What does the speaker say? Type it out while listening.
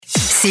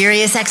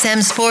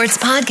SiriusXM Sports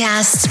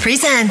Podcasts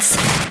presents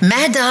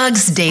Mad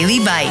Dog's Daily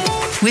Bite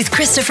with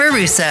Christopher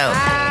Russo.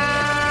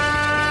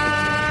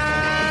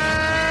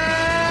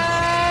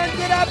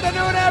 Good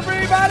afternoon,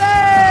 everybody!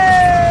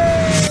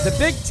 The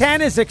Big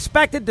Ten is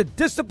expected to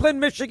discipline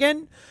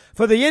Michigan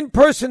for the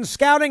in-person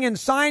scouting and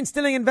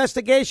sign-stealing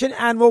investigation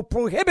and will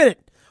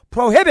prohibit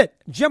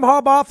Jim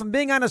Harbaugh from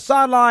being on the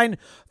sideline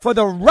for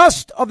the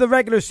rest of the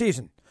regular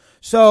season.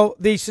 So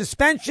the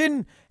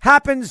suspension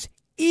happens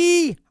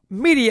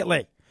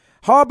immediately.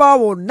 Harbaugh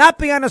will not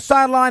be on the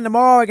sideline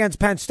tomorrow against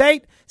Penn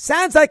State.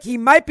 Sounds like he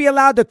might be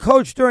allowed to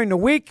coach during the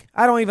week.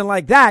 I don't even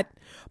like that.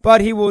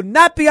 But he will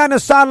not be on the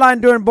sideline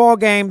during ball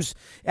games,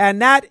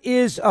 and that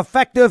is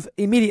effective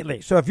immediately.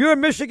 So if you're a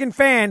Michigan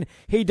fan,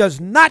 he does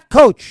not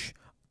coach.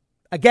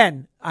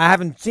 Again, I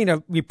haven't seen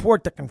a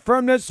report to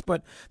confirm this,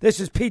 but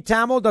this is Pete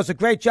Thamel, does a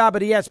great job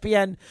at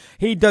ESPN.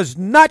 He does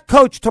not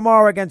coach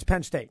tomorrow against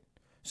Penn State.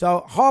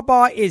 So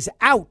Harbaugh is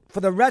out for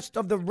the rest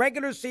of the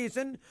regular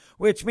season,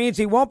 which means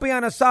he won't be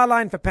on a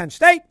sideline for Penn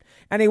State,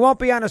 and he won't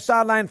be on a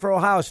sideline for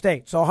Ohio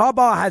State. So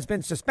Harbaugh has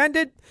been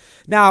suspended.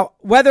 Now,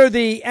 whether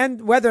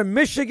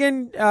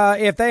Michigan,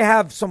 if they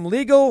have some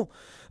legal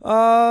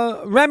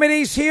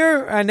remedies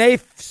here and they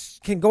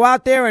can go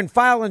out there and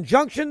file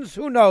injunctions,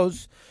 who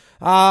knows?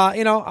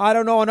 I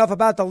don't know enough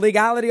about the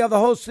legality of the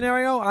whole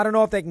scenario. I don't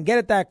know if they can get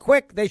it that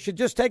quick. They should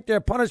just take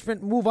their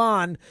punishment and move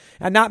on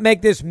and not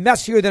make this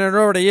messier than it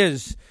already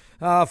is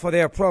for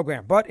their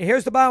program. But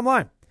here's the bottom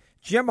line.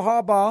 Jim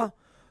Harbaugh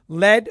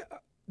led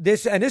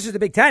this, and this is the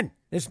Big Ten.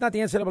 This is not the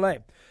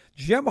NCAA.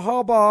 Jim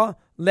Harbaugh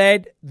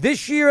led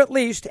this year at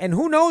least, and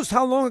who knows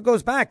how long it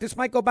goes back. This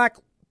might go back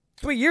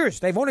 3 years.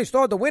 They've only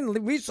started to win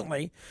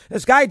recently.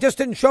 This guy just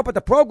didn't show up at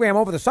the program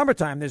over the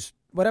summertime. This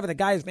whatever the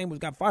guy's name was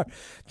got fired.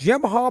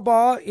 Jim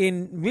Harbaugh,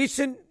 in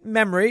recent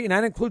memory, and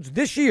that includes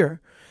this year,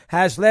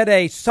 has led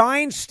a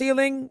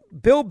sign-stealing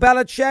Bill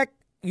Belichick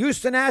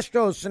Houston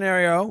Astros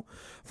scenario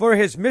for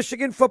his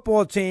Michigan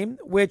football team,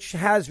 which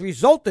has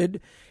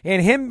resulted in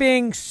him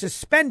being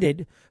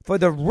suspended for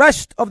the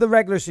rest of the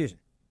regular season.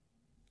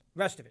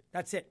 Rest of it.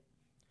 That's it.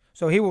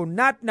 So he will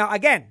not. Now,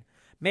 again,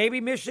 maybe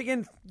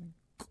Michigan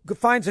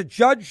finds a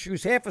judge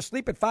who's half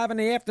asleep at 5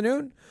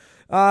 p.m.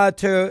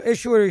 To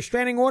issue a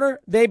restraining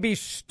order. They'd be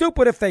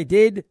stupid if they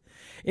did.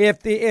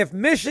 If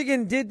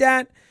Michigan did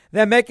that,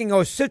 they're making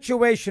a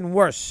situation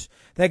worse.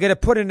 They're going to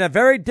put in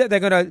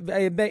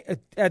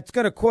it's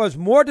going to cause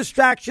more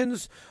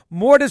distractions,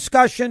 more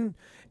discussion.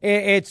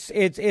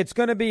 It's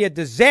going to be a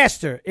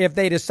disaster if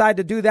they decide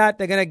to do that.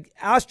 They're going to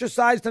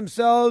ostracize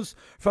themselves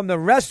from the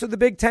rest of the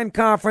Big Ten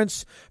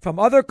Conference, from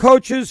other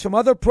coaches, from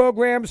other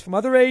programs, from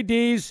other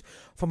ADs,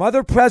 from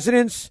other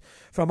presidents,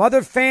 from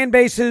other fan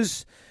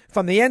bases,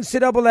 from the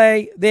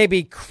NCAA. They'd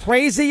be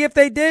crazy if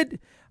they did,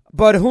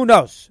 but who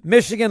knows?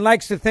 Michigan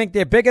likes to think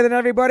they're bigger than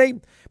everybody.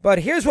 But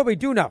here's what we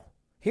do know.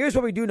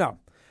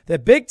 The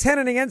Big Ten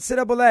and the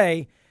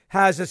NCAA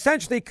has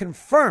essentially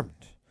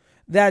confirmed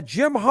that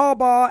Jim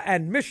Harbaugh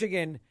and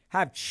Michigan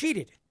have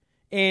cheated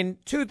in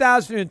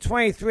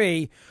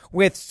 2023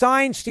 with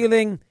sign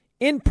stealing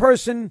in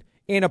person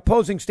in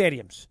opposing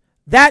stadiums.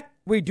 That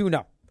we do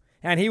know.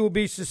 And he will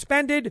be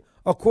suspended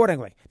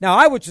accordingly. Now,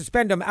 I would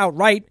suspend him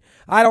outright.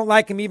 I don't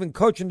like him even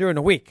coaching during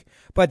the week.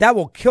 But that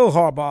will kill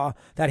Harbaugh,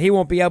 that he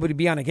won't be able to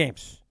be on the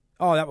games.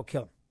 Oh, that will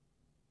kill him.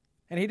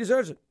 And he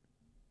deserves it.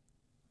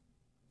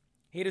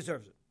 He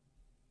deserves it.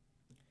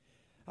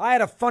 I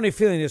had a funny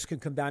feeling this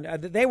could come down.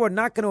 They were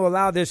not going to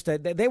allow this to.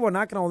 They were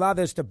not going to allow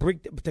this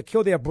to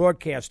kill their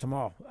broadcast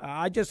tomorrow.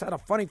 I just had a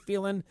funny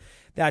feeling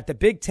that the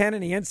Big Ten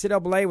and the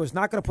NCAA was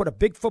not going to put a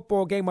big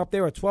football game up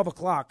there at 12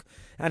 o'clock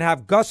and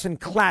have Gus and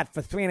Klatt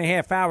for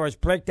 3.5 hours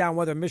break down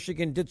whether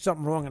Michigan did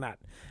something wrong or not.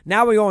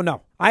 Now we all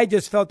know. I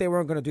just felt they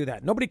weren't going to do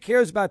that. Nobody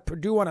cares about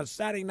Purdue on a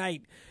Saturday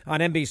night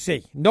on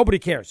NBC. Nobody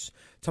cares.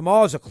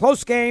 Tomorrow's a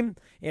close game.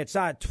 It's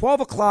at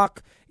 12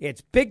 o'clock. It's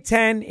Big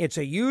Ten. It's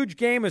a huge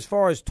game as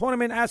far as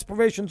tournament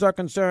aspirations are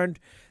concerned.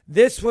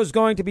 This was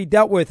going to be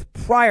dealt with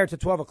prior to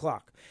 12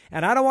 o'clock.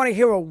 And I don't want to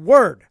hear a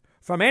word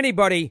from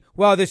anybody,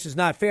 well, this is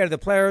not fair to the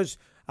players.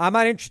 I'm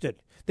not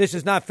interested. This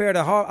is not fair to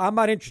Harbaugh. I'm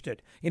not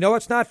interested. You know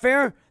what's not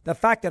fair? The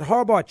fact that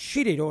Harbaugh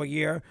cheated all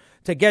year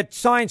to get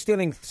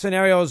sign-stealing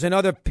scenarios in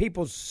other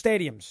people's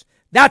stadiums.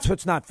 That's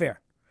what's not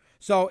fair.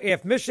 So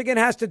if Michigan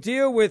has to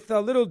deal with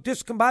a little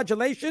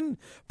discombobulation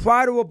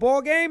prior to a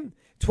ball game,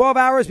 12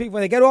 hours before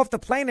they get off the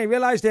plane, they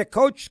realize their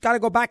coach got to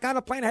go back on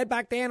the plane, head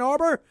back to Ann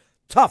Arbor,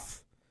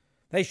 tough.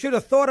 They should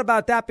have thought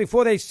about that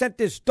before they sent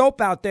this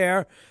dope out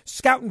there,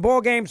 scouting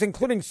ball games,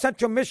 including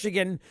Central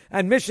Michigan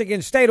and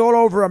Michigan State all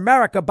over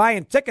America,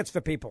 buying tickets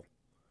for people.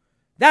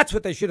 That's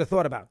what they should have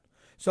thought about.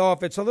 So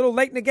if it's a little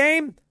late in the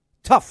game,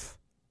 tough.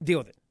 Deal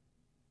with it.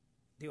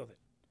 Deal with it.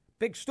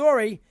 Big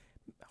story.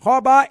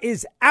 Harbaugh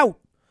is out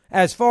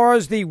as far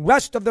as the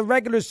rest of the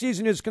regular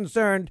season is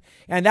concerned,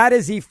 and that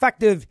is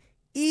effective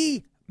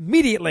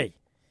immediately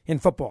in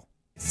football.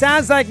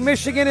 Sounds like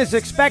Michigan is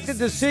expected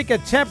to seek a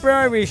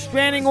temporary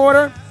restraining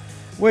order,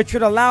 which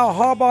would allow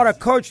Harbaugh to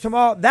coach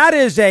tomorrow. That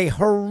is a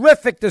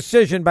horrific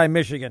decision by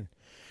Michigan.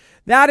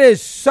 That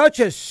is such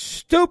a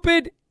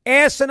stupid,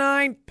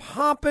 asinine,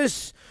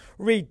 pompous,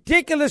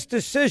 ridiculous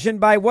decision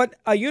by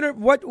a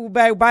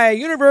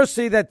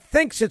university that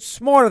thinks it's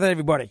smarter than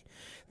everybody.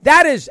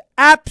 That is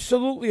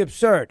absolutely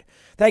absurd.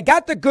 They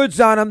got the goods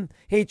on him.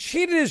 He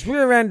cheated his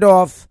rear end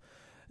off.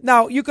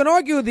 Now, you can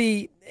argue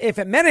if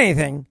it meant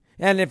anything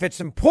and if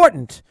it's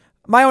important.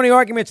 My only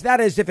argument to that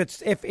is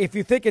if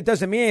you think it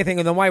doesn't mean anything,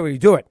 then why would you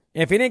do it?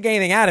 If he didn't get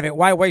anything out of it,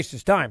 why waste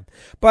his time?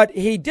 But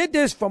he did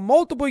this for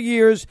multiple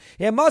years.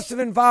 It must have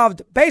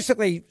involved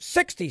basically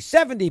 60,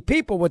 70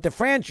 people with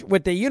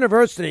the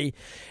university.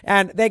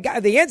 And the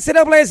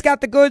NCAA's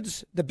got the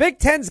goods. The Big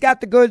Ten's got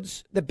the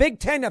goods. The Big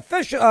Ten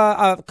official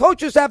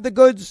coaches have the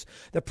goods.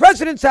 The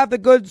presidents have the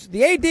goods.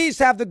 The ADs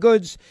have the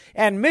goods.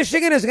 And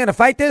Michigan is going to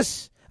fight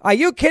this? Are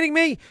you kidding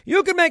me?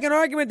 You can make an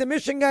argument that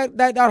Michigan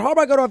that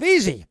Harbaugh got off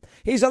easy.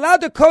 He's allowed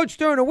to coach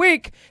during the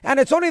week, and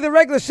it's only the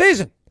regular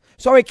season.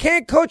 So he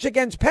can't coach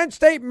against Penn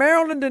State,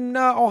 Maryland, and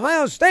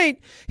Ohio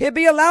State. He'll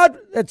be allowed,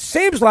 it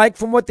seems like,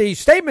 from what the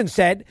statement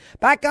said,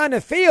 back on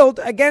the field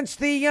against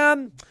the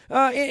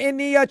in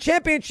the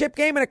championship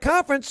game in a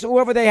conference,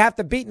 whoever they have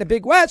to beat in the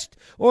Big West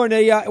or in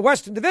the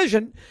Western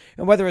Division,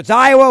 and whether it's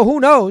Iowa, who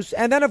knows.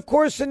 And then, of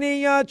course, in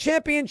the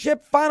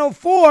championship Final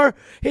Four,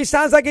 he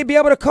sounds like he'd be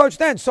able to coach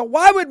then. So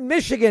why would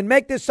Michigan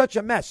make this such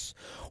a mess?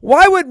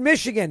 Why would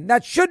Michigan,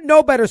 that should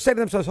know better, say to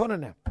themselves, hold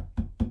on now.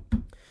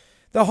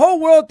 The whole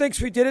world thinks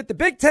we did it. The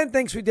Big Ten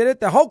thinks we did it.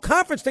 The whole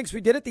conference thinks we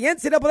did it. The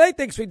NCAA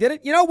thinks we did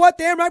it. You know what?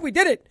 Damn right we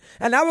did it.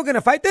 And now we're going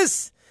to fight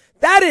this?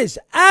 That is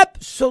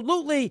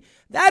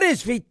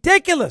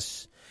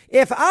ridiculous.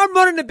 If I'm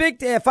running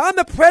if I'm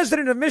the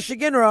president of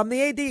Michigan or I'm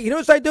the AD, you know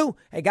what I do?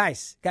 Hey,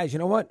 guys, you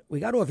know what? We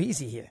got off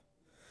easy here.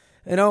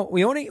 You know,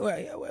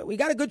 we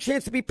got a good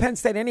chance to beat Penn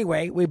State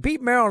anyway. We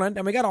beat Maryland,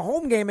 and we got a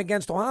home game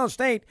against Ohio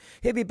State.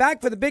 He'll be back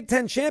for the Big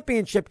Ten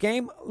championship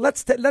game.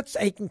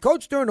 He can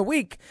coach during the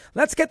week.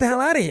 Let's get the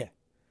hell out of here.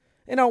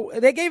 You know,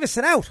 they gave us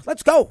an out.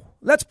 Let's go.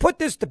 Let's put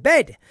this to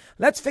bed.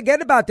 Let's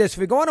forget about this. If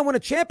we go on to win a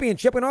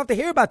championship, we don't have to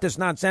hear about this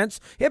nonsense.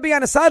 He'll be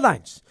on the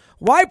sidelines.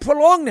 Why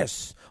prolong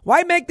this?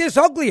 Why make this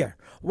uglier?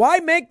 Why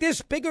make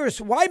this bigger?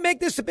 Why make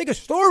this a bigger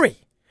story?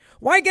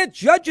 Why get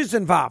judges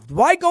involved?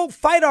 Why go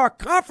fight our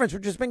conference,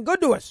 which has been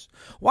good to us?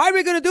 Why are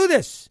we going to do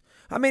this?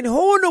 I mean,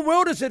 who in the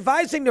world is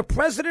advising the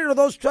president or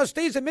those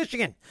trustees in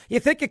Michigan?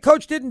 You think your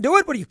coach didn't do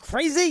it? What are you,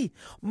 crazy?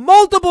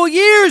 Multiple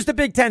years, the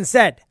Big Ten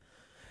said.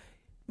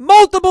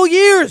 Multiple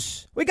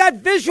years. We got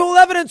visual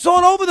evidence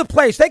all over the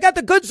place. They got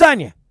the goods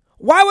on you.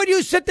 Why would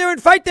you sit there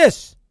and fight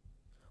this?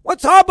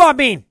 What's Harbaugh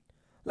mean?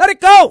 Let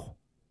it go.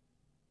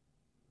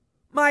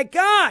 My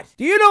God.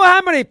 Do you know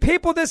how many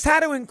people this had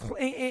to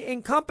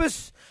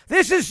encompass?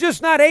 This is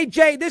just not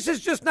AJ. This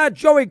is just not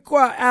Joey.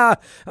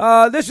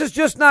 This is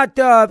just not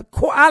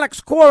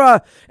Alex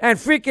Cora and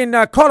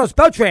freaking Carlos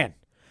Beltran.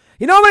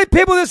 You know how many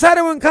people this had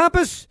to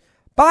encompass?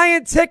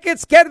 Buying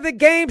tickets, getting the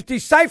games,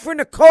 deciphering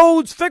the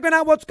codes, figuring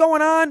out what's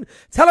going on,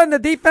 telling the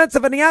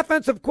defensive and the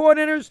offensive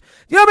coordinators.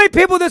 Do you know how many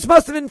people this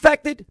must have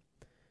infected?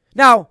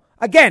 Now,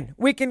 again,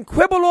 we can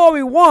quibble all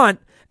we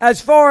want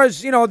as far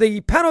as, you know,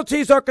 the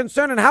penalties are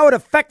concerned and how it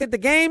affected the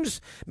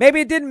games.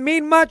 Maybe it didn't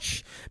mean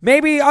much.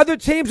 Maybe other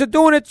teams are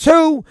doing it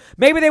too.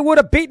 Maybe they would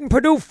have beaten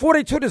Purdue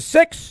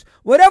 42-6.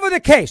 Whatever the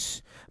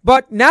case.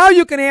 But now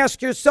you can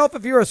ask yourself,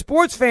 if you're a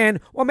sports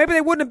fan, well, maybe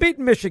they wouldn't have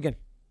beaten Michigan.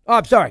 Oh,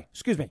 I'm sorry.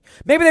 Excuse me.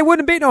 Maybe they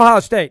wouldn't have beaten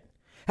Ohio State.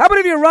 How about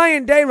if you're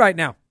Ryan Day right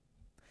now?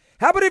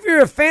 How about if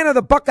you're a fan of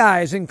the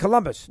Buckeyes in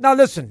Columbus? Now,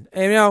 listen,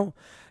 you know,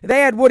 they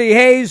had Woody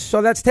Hayes, so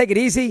let's take it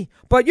easy.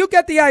 But you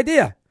get the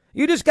idea.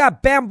 You just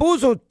got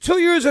bamboozled 2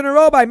 years in a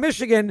row by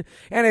Michigan.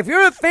 And if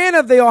you're a fan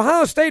of the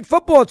Ohio State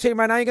football team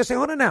right now, you're going to say,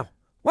 hold on now.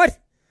 What?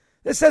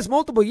 This says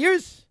multiple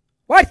years?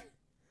 What?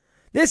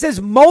 This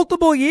is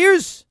multiple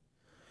years?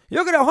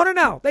 You're going to, hold on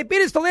now. They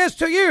beat us the last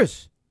 2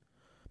 years.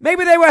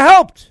 Maybe they were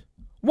helped.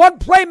 One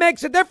play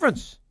makes a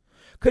difference.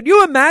 Could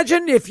you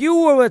imagine if you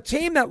were a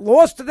team that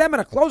lost to them in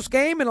a close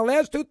game in the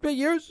last 2-3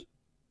 years?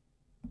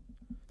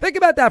 Think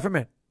about that for a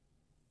minute.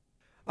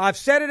 I've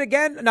said it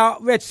again. Now,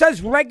 it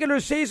says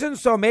regular season,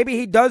 so maybe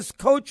he does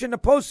coach in the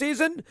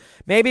postseason.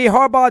 Maybe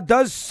Harbaugh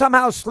does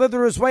somehow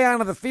slither his way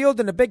onto the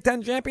field in the Big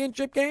Ten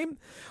championship game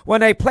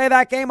when they play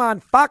that game on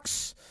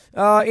Fox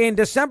in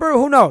December.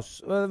 Who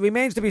knows?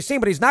 Remains to be seen,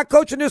 but he's not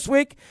coaching this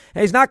week,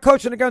 and he's not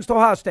coaching against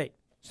Ohio State.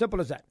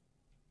 Simple as that.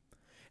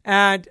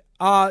 And,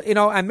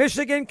 and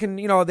Michigan can,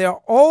 they're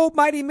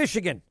almighty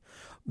Michigan.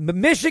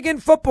 Michigan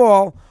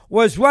football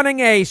was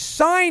running a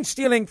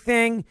sign-stealing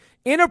thing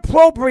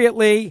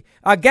inappropriately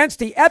against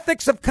the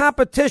ethics of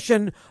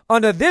competition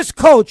under this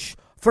coach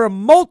for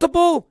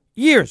multiple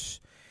years.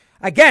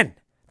 Again,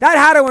 that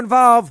had to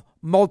involve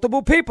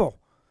multiple people.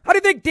 How do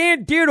you think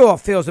Dan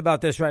Dierdorf feels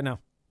about this right now?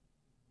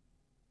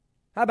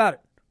 How about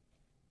it?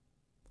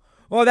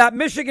 Or that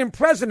Michigan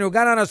president who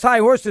got on his high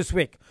horse this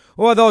week.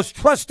 Or those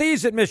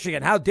trustees at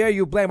Michigan. How dare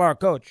you blame our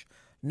coach?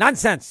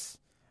 Nonsense.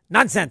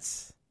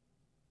 Nonsense.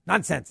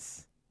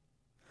 Nonsense.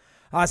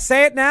 I'll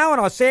say it now,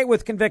 and I'll say it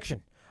with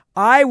conviction.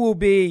 I will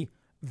be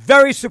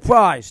very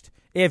surprised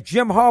if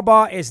Jim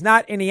Harbaugh is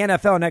not in the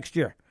NFL next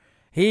year.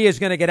 he is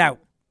going to get out.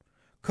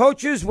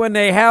 Coaches, when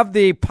they have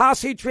the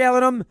posse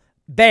trailing them,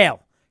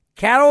 bail.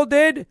 Carroll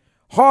did.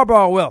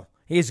 Harbaugh will.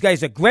 He's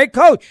a great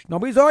coach.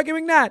 Nobody's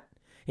arguing that.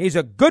 He's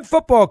a good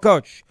football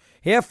coach.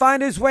 He'll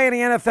find his way in the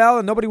NFL,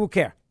 and nobody will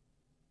care.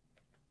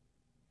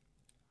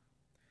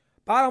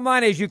 Bottom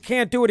line is you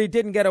can't do what he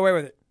did and get away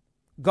with it.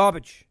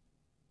 Garbage.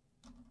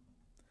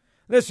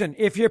 Listen,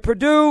 if you're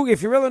Purdue,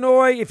 if you're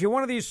Illinois, if you're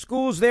one of these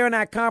schools there in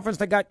that conference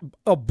that got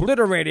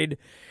obliterated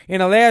in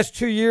the last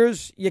 2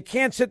 years, you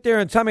can't sit there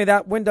and tell me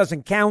that win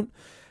doesn't count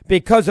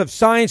because of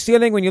sign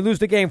stealing when you lose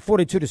the game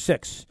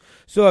 42-6.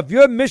 So if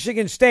you're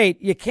Michigan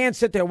State, you can't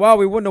sit there, well,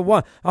 we wouldn't have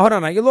won. Oh, hold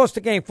on, now, you lost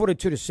the game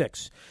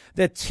 42-6.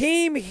 The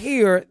team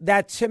here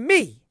that, to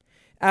me,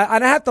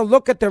 and I have to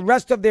look at the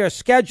rest of their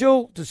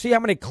schedule to see how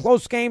many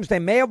close games they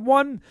may have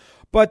won,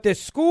 but the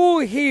school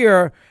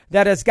here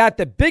that has got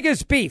the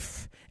biggest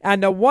beef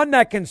and the one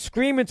that can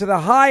scream into the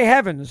high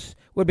heavens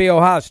would be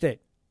Ohio State.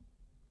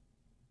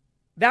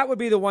 That would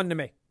be the one to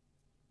me.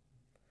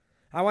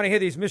 I want to hear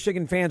these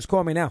Michigan fans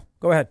call me now.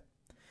 Go ahead.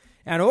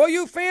 And all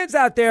you fans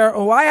out there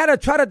who I had to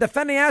try to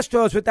defend the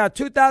Astros with that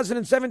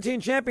 2017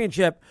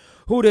 championship,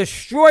 who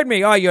destroyed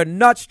me. Oh, you're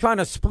nuts trying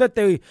to split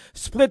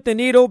the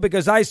needle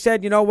because I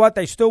said, you know what,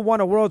 they still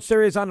won a World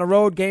Series on the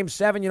road, Game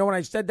 7. You know when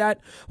I said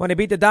that? When they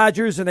beat the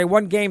Dodgers and they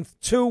won Game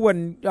 2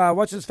 when,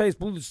 what's-his-face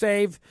blew the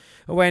save,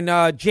 when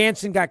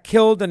Jansen got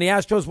killed and the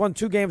Astros won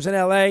 2 games in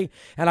L.A.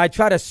 And I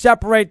tried to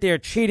separate their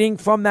cheating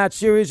from that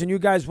series, and you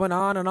guys went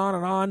on and on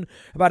and on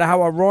about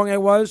how wrong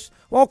it was.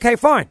 Well, okay,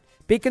 fine.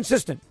 Be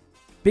consistent.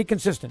 Be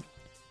consistent.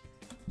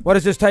 What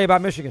does this tell you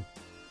about Michigan?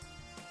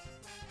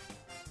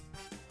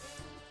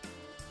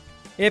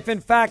 If,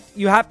 in fact,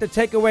 you have to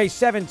take away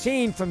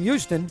 17 from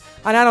Houston,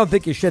 and I don't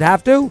think you should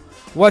have to,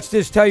 what's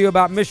this tell you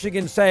about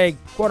Michigan, say,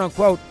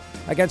 quote-unquote,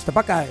 against the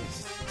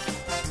Buckeyes?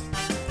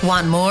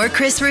 Want more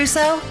Chris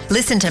Russo?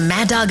 Listen to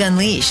Mad Dog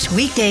Unleashed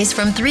weekdays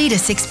from 3 to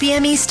 6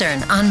 p.m.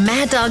 Eastern on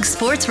Mad Dog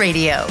Sports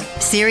Radio,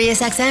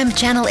 Sirius XM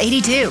Channel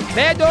 82.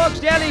 Mad Dog's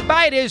Daily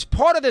Bite is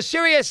part of the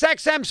Sirius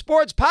XM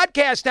Sports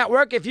Podcast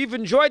Network. If you've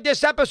enjoyed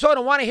this episode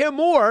and want to hear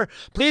more,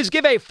 please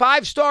give a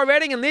 5-star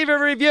rating and leave a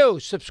review.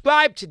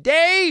 Subscribe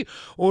today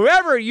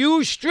wherever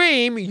you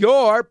stream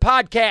your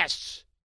podcasts.